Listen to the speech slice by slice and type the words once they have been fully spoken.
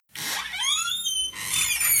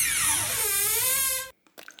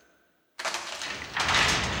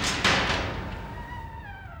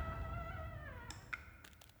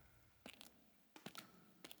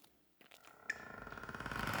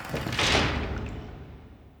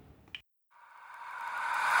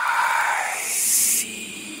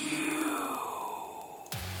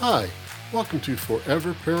Hi, welcome to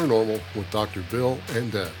Forever Paranormal with Dr. Bill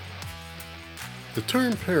and Deb. The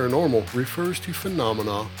term paranormal refers to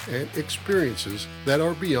phenomena and experiences that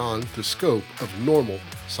are beyond the scope of normal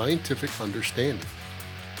scientific understanding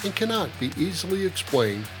and cannot be easily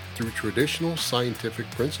explained through traditional scientific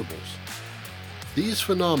principles. These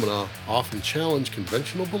phenomena often challenge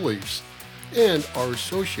conventional beliefs and are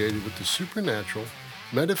associated with the supernatural,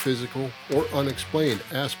 metaphysical, or unexplained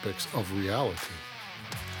aspects of reality.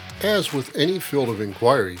 As with any field of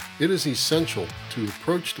inquiry, it is essential to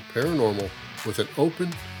approach the paranormal with an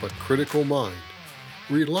open but critical mind,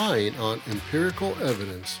 relying on empirical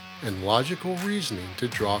evidence and logical reasoning to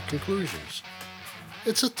draw conclusions.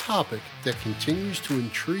 It's a topic that continues to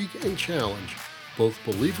intrigue and challenge both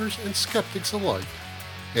believers and skeptics alike,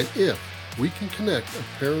 and if we can connect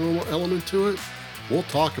a paranormal element to it, we'll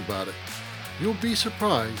talk about it. You'll be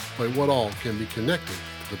surprised by what all can be connected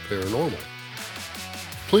to the paranormal.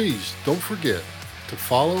 Please don't forget to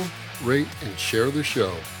follow, rate, and share the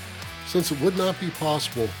show, since it would not be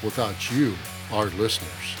possible without you, our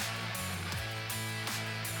listeners.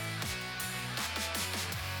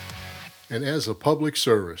 And as a public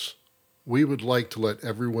service, we would like to let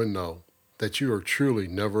everyone know that you are truly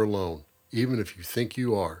never alone, even if you think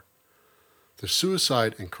you are. The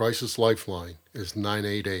Suicide and Crisis Lifeline is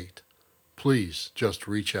 988. Please just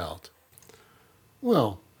reach out.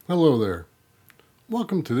 Well, hello there.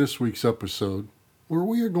 Welcome to this week's episode, where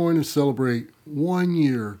we are going to celebrate 1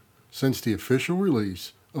 year since the official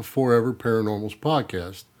release of Forever Paranormal's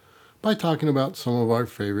podcast by talking about some of our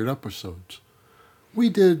favorite episodes. We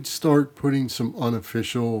did start putting some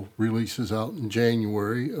unofficial releases out in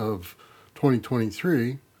January of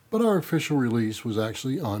 2023, but our official release was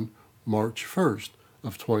actually on March 1st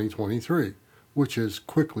of 2023, which is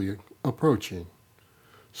quickly approaching.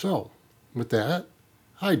 So, with that,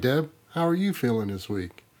 hi Deb. How are you feeling this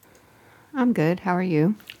week? I'm good. How are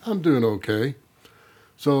you? I'm doing okay.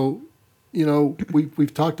 So,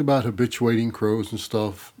 we've talked about habituating crows and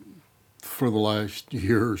stuff for the last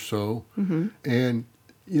year or so. Mm-hmm. And,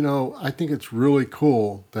 I think it's really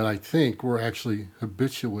cool that I think we're actually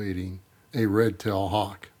habituating a red-tailed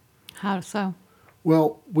hawk. How so?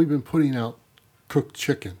 Well, we've been putting out cooked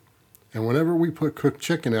chicken. And whenever we put cooked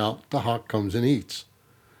chicken out, the hawk comes and eats.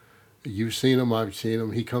 You've seen him, I've seen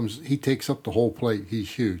him. He takes up the whole plate. He's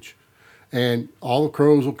huge. And all the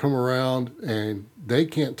crows will come around and they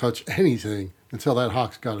can't touch anything until that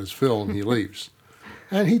hawk's got his fill and he leaves.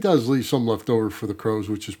 And he does leave some left over for the crows,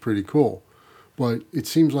 which is pretty cool. But it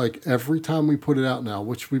seems like every time we put it out now,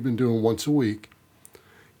 which we've been doing once a week,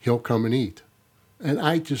 he'll come and eat. And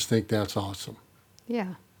I just think that's awesome.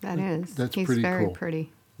 Yeah, that is. That's He's pretty very cool.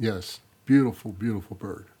 pretty. Yes, beautiful, beautiful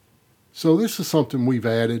bird. So this is something we've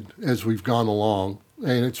added as we've gone along,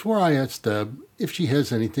 and it's where I asked Deb if she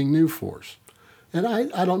has anything new for us. And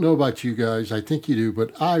I don't know about you guys, I think you do,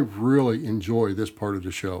 but I really enjoy this part of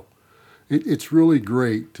the show. It's really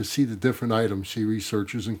great to see the different items she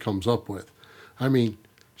researches and comes up with. I mean,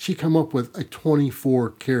 she come up with a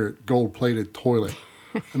 24-karat gold-plated toilet.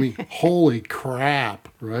 I mean, holy crap,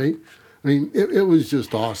 right? I mean, it was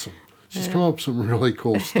just awesome. She's come up with some really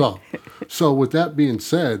cool stuff. So with that being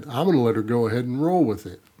said, I'm going to let her go ahead and roll with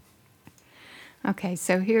it. Okay,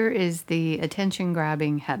 so here is the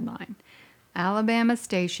attention-grabbing headline. Alabama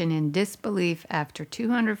station in disbelief after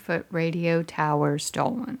 200-foot radio tower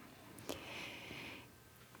stolen.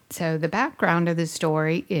 So the background of the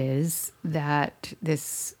story is that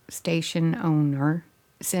this station owner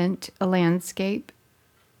sent a landscape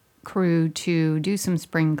crew to do some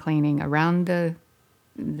spring cleaning around the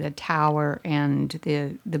tower and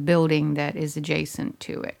the building that is adjacent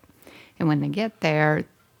to it. And when they get there,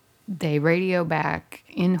 they radio back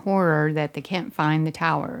in horror that they can't find the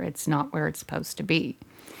tower. It's not where it's supposed to be.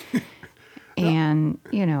 And,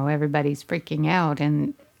 everybody's freaking out.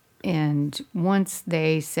 And once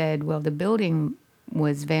they said, well, the building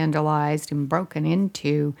was vandalized and broken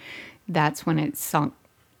into, that's when it sunk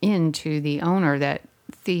into the owner that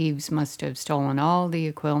thieves must have stolen all the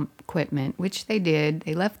equipment, which they did.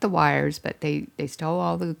 They left the wires, but they stole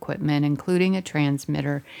all the equipment, including a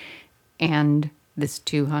transmitter and this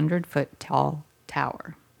 200-foot tall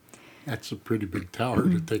tower. That's a pretty big tower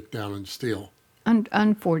to take down and steal.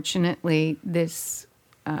 Unfortunately, this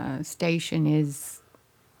station is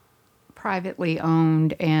privately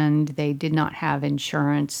owned, and they did not have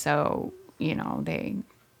insurance, so,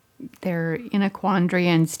 they're in a quandary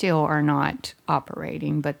and still are not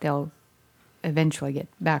operating, but they'll eventually get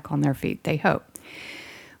back on their feet, they hope.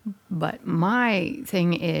 But my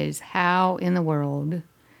thing is, how in the world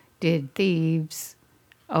did thieves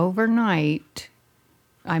overnight,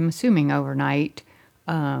 I'm assuming overnight,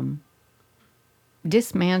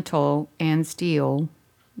 dismantle and steal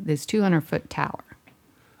this 200-foot tower.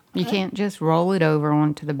 You can't just roll it over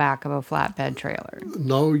onto the back of a flatbed trailer.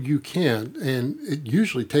 No, you can't. And it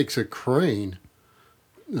usually takes a crane,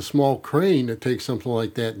 a small crane, to take something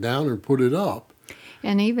like that down and put it up.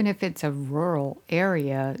 And even if it's a rural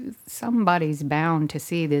area, somebody's bound to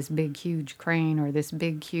see this big, huge crane or this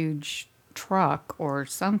big, huge truck or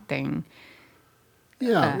something.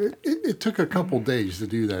 Yeah, it took a couple days to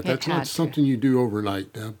do that. That's not something you do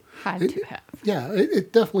overnight, Deb. Had to have. Yeah,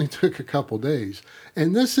 it definitely took a couple days.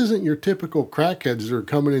 And this isn't your typical crackheads that are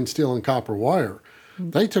coming in stealing copper wire.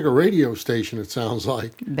 They took a radio station, it sounds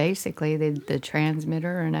like. Basically, the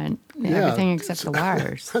transmitter and everything except the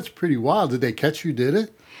wires. That's pretty wild. Did they catch who did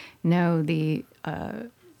it? No, the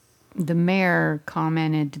mayor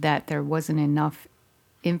commented that there wasn't enough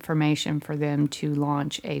information for them to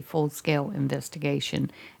launch a full-scale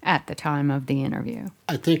investigation at the time of the interview.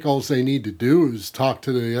 I think all they need to do is talk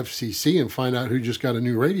to the FCC and find out who just got a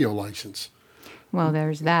new radio license. Well,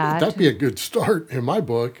 there's that. That'd be a good start in my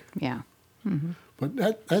book. Yeah. Mm-hmm.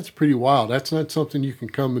 But that's pretty wild. That's not something you can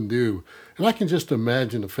come and do. And I can just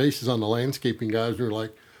imagine the faces on the landscaping guys who are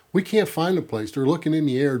like, we can't find a place. They're looking in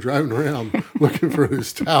the air, driving around, looking for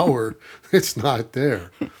this tower. It's not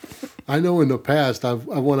there. I know in the past, I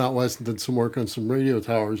went out west and did some work on some radio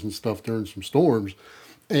towers and stuff during some storms.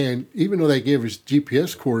 And even though they gave us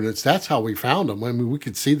GPS coordinates, that's how we found them. I mean, we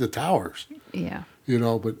could see the towers. Yeah. You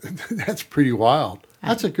know, but that's pretty wild.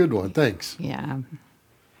 That's a good one. Thanks. Yeah.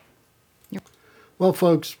 Well,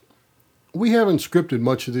 folks, we haven't scripted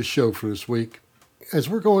much of this show for this week, as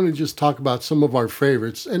we're going to just talk about some of our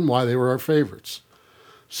favorites and why they were our favorites.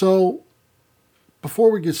 So,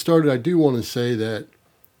 before we get started, I do want to say that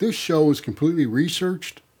this show is completely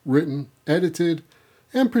researched, written, edited,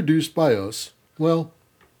 and produced by us. Well,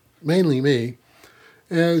 mainly me,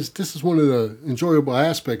 as this is one of the enjoyable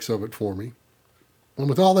aspects of it for me. And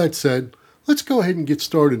with all that said, let's go ahead and get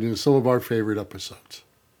started into some of our favorite episodes.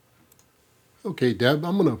 Okay, Deb,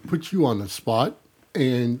 I'm going to put you on the spot.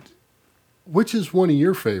 And which is one of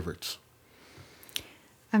your favorites?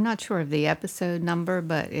 I'm not sure of the episode number,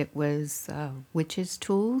 but it was Witches'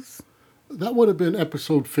 Tools. That would have been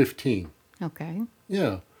episode 15. Okay.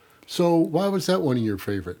 Yeah. So why was that one of your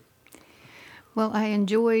favorite? Well, I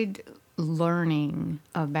enjoyed learning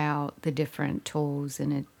about the different tools,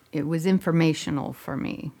 and it was informational for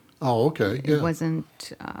me. Oh, okay. Yeah. It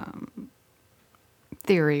wasn't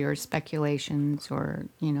theory or speculations or,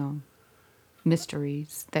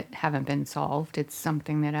 mysteries that haven't been solved. It's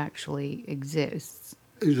something that actually exists.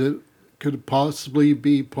 Could it possibly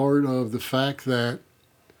be part of the fact that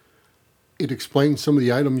it explains some of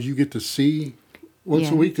the items you get to see once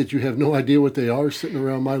a week that you have no idea what they are sitting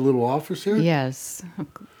around my little office here? Yes,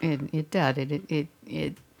 it did.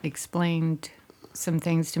 It explained some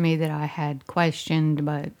things to me that I had questioned,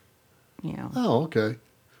 but, Oh, okay.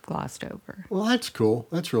 glossed over. Well, that's cool.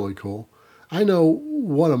 That's really cool. I know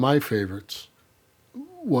one of my favorites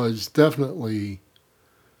was definitely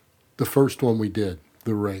the first one we did,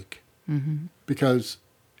 The Rake. Mm-hmm. Because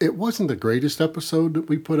it wasn't the greatest episode that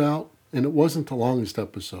we put out, and it wasn't the longest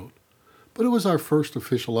episode. But it was our first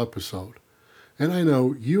official episode. And I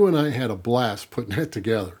know you and I had a blast putting that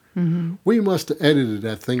together. Mm-hmm. We must have edited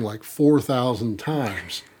that thing like 4,000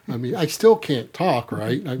 times. I mean, I still can't talk,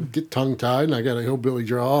 right? I get tongue-tied, and I got a hillbilly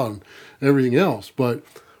draw and everything else. But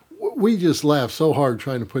we just laughed so hard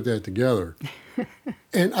trying to put that together.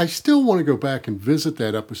 And I still want to go back and visit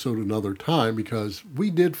that episode another time because we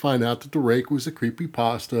did find out that the rake was a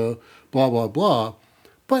creepypasta, blah, blah, blah.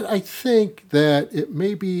 But I think that it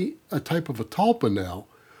may be a type of a tulpa now,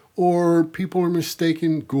 or people are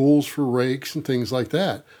mistaking ghouls for rakes and things like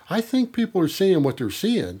that. I think people are seeing what they're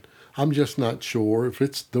seeing. I'm just not sure if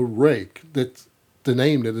it's the rake that's the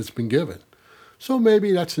name that it's been given. So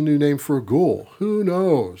maybe that's a new name for a ghoul. Who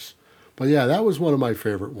knows? But yeah, that was one of my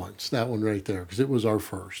favorite ones, that one right there, because it was our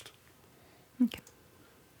first. Okay.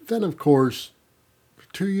 Then, of course,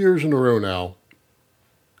 2 years in a row now,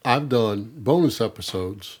 I've done bonus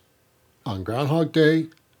episodes on Groundhog Day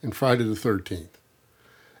and Friday the 13th.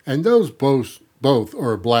 And those both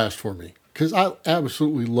are a blast for me, because I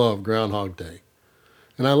absolutely love Groundhog Day.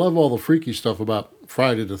 And I love all the freaky stuff about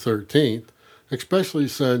Friday the 13th, especially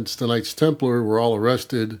since the Knights Templar were all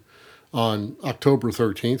arrested on October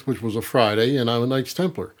 13th, which was a Friday, and I'm a Knights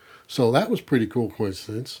Templar. So that was pretty cool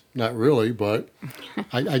coincidence. Not really, but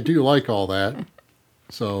I do like all that.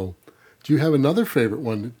 So do you have another favorite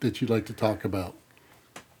one that you'd like to talk about?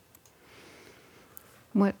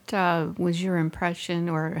 What was your impression,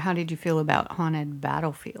 or how did you feel about Haunted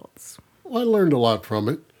Battlefields? Well, I learned a lot from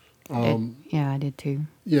it. Yeah, I did too.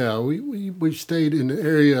 Yeah, we stayed in the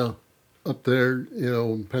area up there,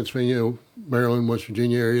 Pennsylvania, Maryland, West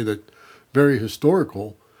Virginia area that very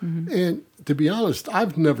historical. And to be honest,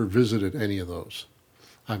 I've never visited any of those.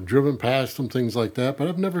 I've driven past them, things like that, but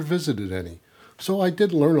I've never visited any. So I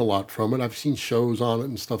did learn a lot from it. I've seen shows on it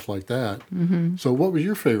and stuff like that. So what was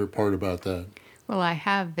your favorite part about that? Well, I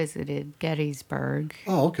have visited Gettysburg.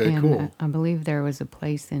 Oh, okay, and cool. I believe there was a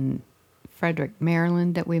place in Frederick,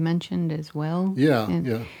 Maryland that we mentioned as well. Yeah, and,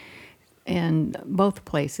 yeah. And both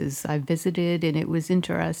places I visited, and it was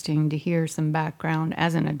interesting to hear some background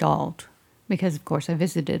as an adult because, of course, I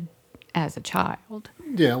visited as a child.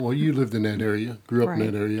 Yeah, well, you lived in that area, grew up in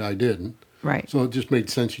Right. that area. I didn't. Right. So it just made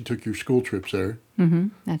sense you took your school trips there.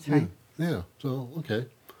 That's right. Yeah, so, okay.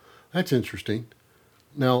 That's interesting.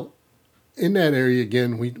 Now, in that area,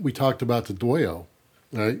 again, we talked about the doyo,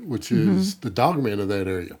 right, which is the dogman of that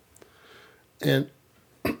area. And,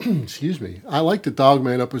 excuse me, I like the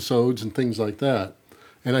dogman episodes and things like that.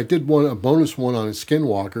 And I did a bonus one on a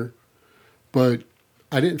skinwalker, but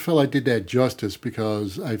I didn't feel I did that justice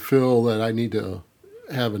because I feel that I need to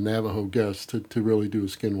have a Navajo guest to really do a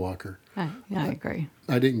skinwalker. I agree.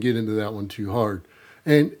 I didn't get into that one too hard.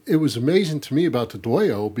 And it was amazing to me about the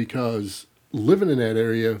doyo because living in that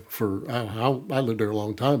area I lived there a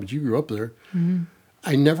long time, but you grew up there.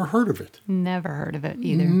 I never heard of it. Never heard of it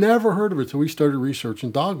either. Never heard of it until we started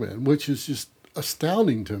researching Dogman, which is just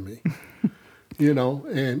astounding to me.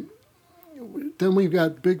 And then we've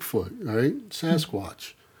got Bigfoot, right?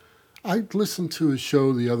 Sasquatch. I listened to a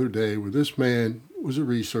show the other day where this man was a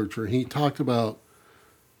researcher. He talked about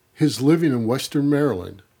his living in Western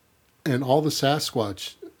Maryland and all the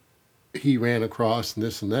Sasquatch he ran across and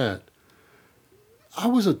this and that. I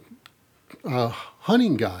was a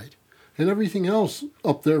hunting guide and everything else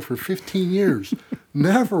up there for 15 years.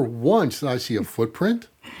 Never once did I see a footprint.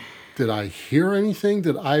 Did I hear anything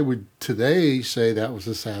that I would today say that was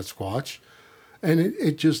a Sasquatch? And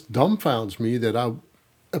it just dumbfounds me that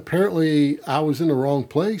apparently I was in the wrong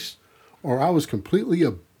place or I was completely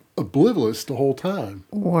oblivious the whole time.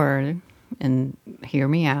 Or, and hear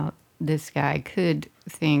me out, this guy could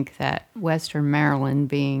think that Western Maryland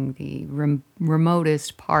being the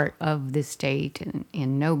remotest part of the state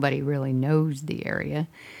and nobody really knows the area,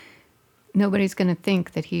 nobody's going to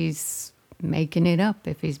think that he's making it up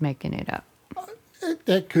if he's making it up.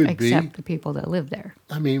 That could be. Except the people that live there.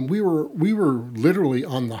 I mean, we were literally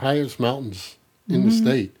on the highest mountains in the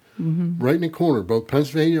state, right in the corner, both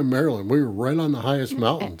Pennsylvania and Maryland. We were right on the highest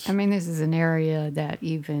mountains. I mean, this is an area that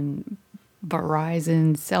even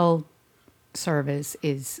Verizon cell service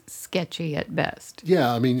is sketchy at best.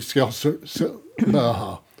 Yeah, I mean, cell service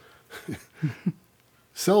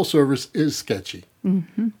is sketchy,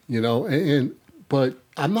 but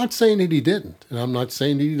I'm not saying that he didn't, and I'm not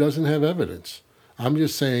saying that he doesn't have evidence. I'm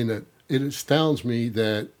just saying that it astounds me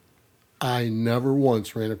that I never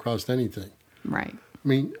once ran across anything. Right. I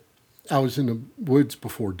mean, I was in the woods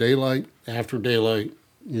before daylight, after daylight,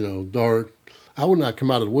 dark. I would not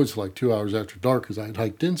come out of the woods like 2 hours after dark because I had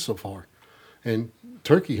hiked in so far. And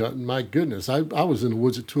turkey hunting, my goodness, I was in the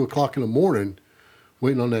woods at 2 o'clock in the morning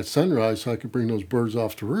waiting on that sunrise so I could bring those birds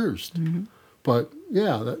off to roost. But,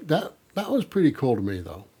 yeah, that was pretty cool to me,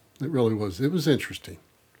 though. It really was. It was interesting.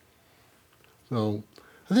 So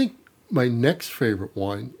I think my next favorite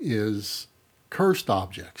one is cursed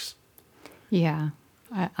objects. Yeah,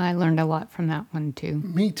 I learned a lot from that one too.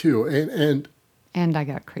 Me too, And I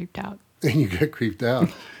got creeped out. And you get creeped out.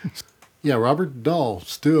 Yeah, Robert Dahl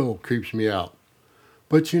still creeps me out.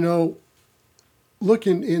 But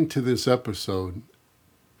looking into this episode,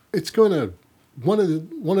 it's one of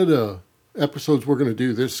the episodes we're going to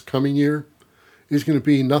do this coming year is going to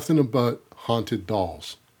be nothing but haunted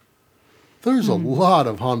dolls. There's a lot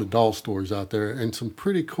of haunted doll stories out there and some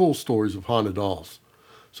pretty cool stories of haunted dolls.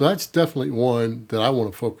 So that's definitely one that I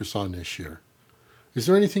want to focus on this year. Is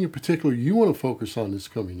there anything in particular you want to focus on this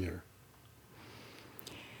coming year?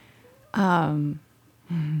 I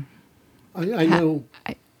know.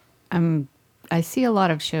 I see a lot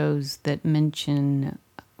of shows that mention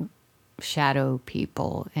shadow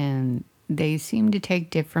people, and they seem to take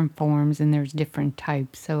different forms, and there's different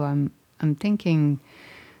types. So I'm thinking,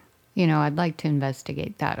 I'd like to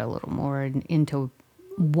investigate that a little more into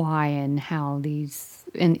why and how these,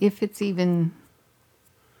 and if it's even.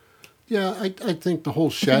 Yeah, I think the whole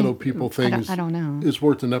shadow people thing I don't know. is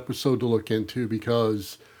worth an episode to look into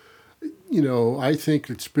because, I think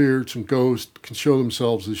that spirits and ghosts can show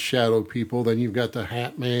themselves as shadow people. Then you've got the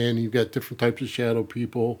Hat Man, you've got different types of shadow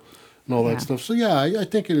people and all that stuff. So, yeah, I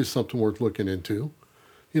think it is something worth looking into.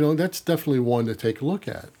 That's definitely one to take a look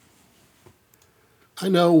at. I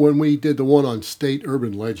know when we did the one on state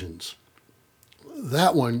urban legends,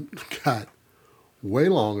 that one got way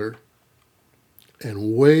longer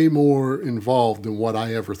and way more involved than what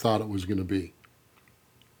I ever thought it was going to be.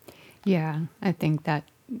 Yeah, I think that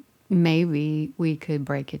maybe we could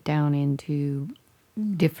break it down into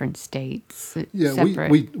different states. Yeah,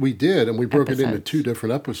 separate we did, and we broke it into episodes. 2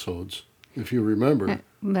 different episodes, if you remember.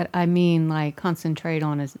 But I mean, like, concentrate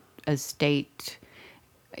on a state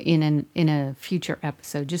in a future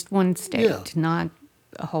episode, just one state, Yeah. not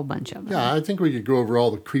a whole bunch of them. Yeah, I think we could go over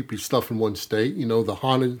all the creepy stuff in one state. You know, the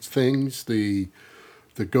haunted things, the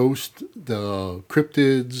ghost, the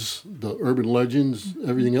cryptids, the urban legends,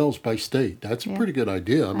 everything else by state. That's a Yeah. pretty good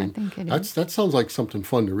idea. I mean, think it is. that sounds like something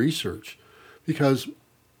fun to research, because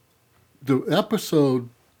the episode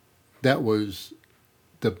that was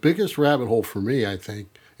the biggest rabbit hole for me, I think,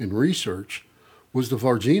 in research was the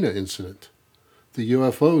Varginha incident, the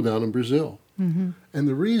UFO down in Brazil. And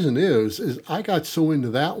the reason is I got so into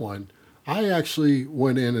that one, I actually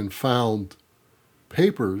went in and found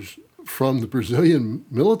papers from the Brazilian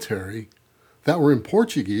military that were in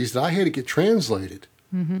Portuguese that I had to get translated.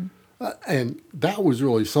 And that was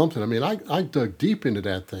really something. I mean, I dug deep into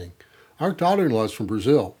that thing. Our daughter-in-law is from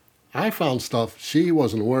Brazil. I found stuff she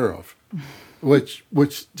wasn't aware of, which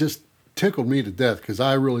just tickled me to death, because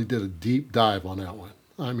I really did a deep dive on that one.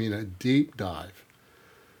 I mean, a deep dive.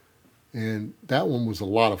 And that one was a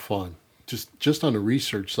lot of fun, just on the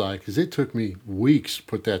research side, because it took me weeks to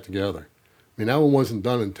put that together. I mean, that one wasn't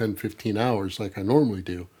done in 10, 15 hours like I normally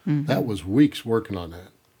do. That was weeks working on that.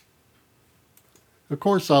 Of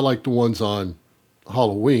course, I like the ones on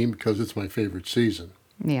Halloween because it's my favorite season.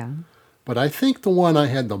 Yeah. But I think the one I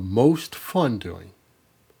had the most fun doing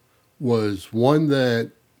was one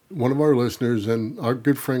that one of our listeners and our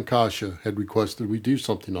good friend Kasha had requested we do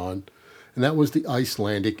something on, and that was the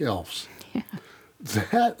Icelandic elves.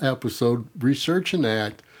 That episode, researching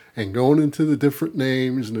that and going into the different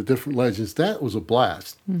names and the different legends, that was a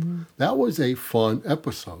blast. That was a fun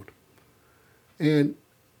episode. And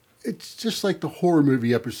it's just like the horror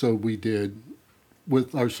movie episode we did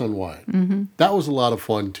with our son Wyatt. That was a lot of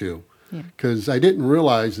fun too, Yeah. because I didn't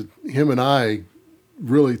realize that him and I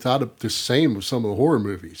really thought of the same with some of the horror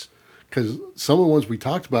movies, because some of the ones we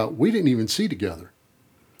talked about we didn't even see together.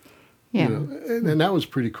 Yeah. You know, and that was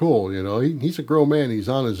pretty cool. You know, he's a grown man. He's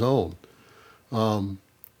on his own.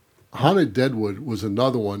 Haunted Deadwood was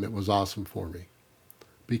another one that was awesome for me,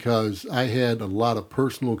 because I had a lot of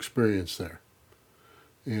personal experience there.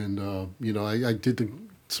 And, you know, I did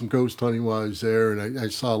some ghost hunting while I was there, and I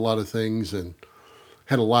saw a lot of things and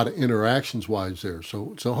had a lot of interactions while I was there.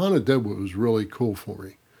 So Haunted Deadwood was really cool for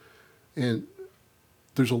me. And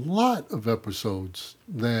there's a lot of episodes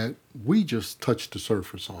that we just touched the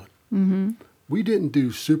surface on. We didn't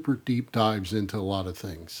do super deep dives into a lot of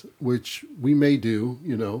things, which we may do,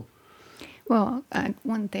 you know. Well,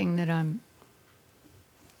 one thing that I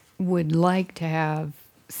would like to have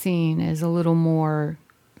seen is a little more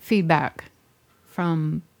feedback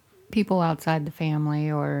from people outside the family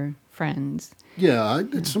or friends. Yeah,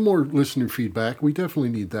 it's some more listener feedback. We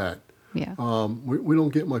definitely need that. Yeah. We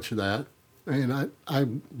don't get much of that, and I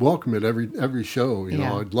welcome it every show. You know,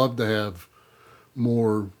 Yeah. I'd love to have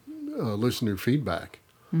more listener feedback.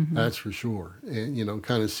 That's for sure, and you know,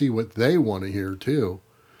 kind of see what they want to hear too.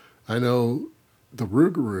 I know the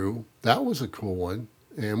Rougarou, that was a cool one,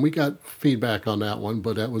 and we got feedback on that one,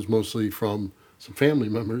 but that was mostly from some family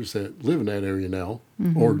members that live in that area now,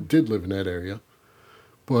 or did live in that area.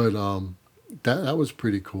 But that was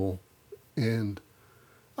pretty cool, and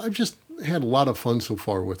I've just had a lot of fun so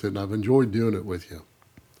far with it, and I've enjoyed doing it with you.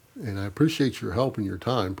 And I appreciate your help and your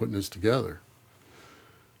time putting this together.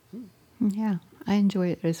 Yeah, I enjoy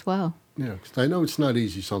it as well. Yeah, 'cause I know it's not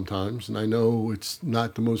easy sometimes, and I know it's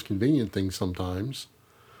not the most convenient thing sometimes,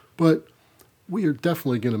 but we are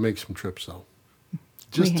definitely going to make some trips, though.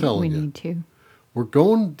 Just telling we you. need to. We're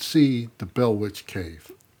going to see the Bell Witch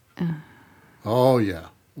Cave. Oh, yeah.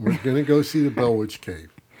 We're going to go see the Bell Witch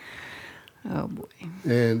Cave. Oh boy.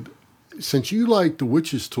 And since you like the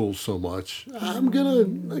witch's tools so much, I'm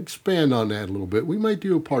going to expand on that a little bit. We might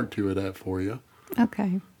do a part 2 of that for you.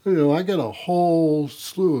 Okay. You know, I got a whole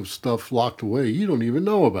slew of stuff locked away you don't even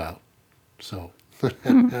know about. So,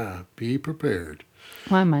 be prepared.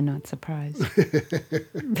 Why am I not surprised?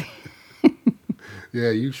 Yeah,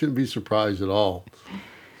 you shouldn't be surprised at all.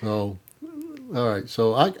 So, all right.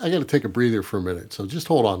 So I got to take a breather for a minute. So just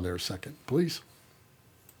hold on there a second, please.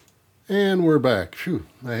 And we're back. Phew,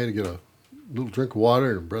 I had to get a little drink of water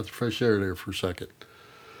and a breath of fresh air there for a second.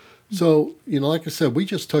 So, you know, like I said, we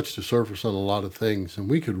just touched the surface on a lot of things, and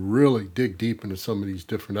we could really dig deep into some of these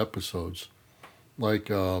different episodes.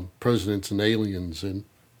 like Presidents and Aliens and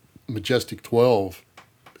Majestic 12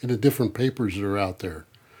 and the different papers that are out there,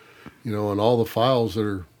 and all the files that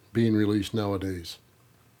are being released nowadays.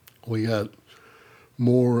 We got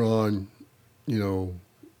more on, the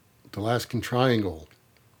Alaskan Triangle,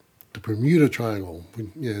 the Bermuda Triangle,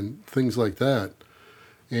 and things like that.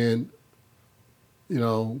 And,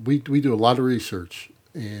 we do a lot of research,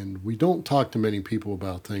 and we don't talk to many people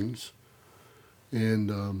about things.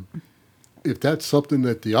 And if that's something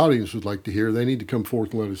that the audience would like to hear, they need to come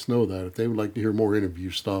forth and let us know that. If they would like to hear more interview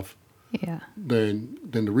stuff, than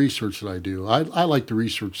the research that I do. I like the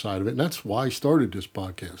research side of it, and that's why I started this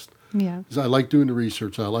podcast. Yeah. Because I like doing the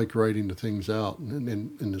research. I like writing the things out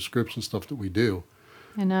and the scripts and stuff that we do.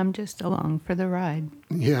 And I'm just along for the ride.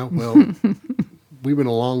 Yeah, well, we've been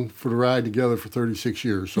along for the ride together for 36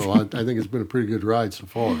 years, so I think it's been a pretty good ride so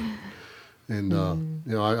far. And,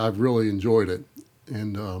 I've really enjoyed it.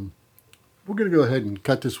 And we're going to go ahead and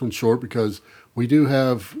cut this one short because we do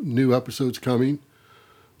have new episodes coming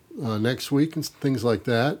next week and things like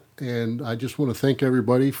that. And I just want to thank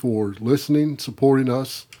everybody for listening, supporting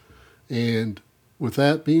us. And with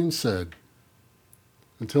that being said,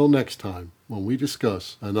 until next time, when we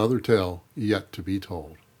discuss another tale yet to be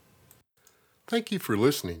told. Thank you for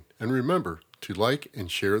listening, and remember to like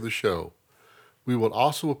and share the show. We would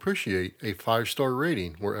also appreciate a 5-star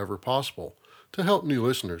rating wherever possible to help new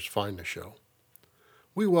listeners find the show.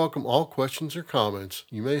 We welcome all questions or comments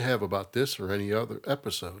you may have about this or any other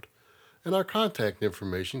episode, and our contact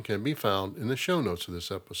information can be found in the show notes of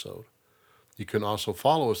this episode. You can also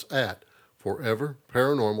follow us at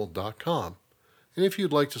foreverparanormal.com. And if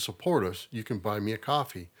you'd like to support us, you can buy me a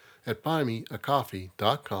coffee at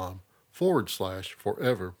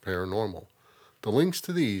buymeacoffee.com/foreverparanormal. The links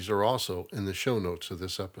to these are also in the show notes of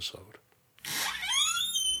this episode.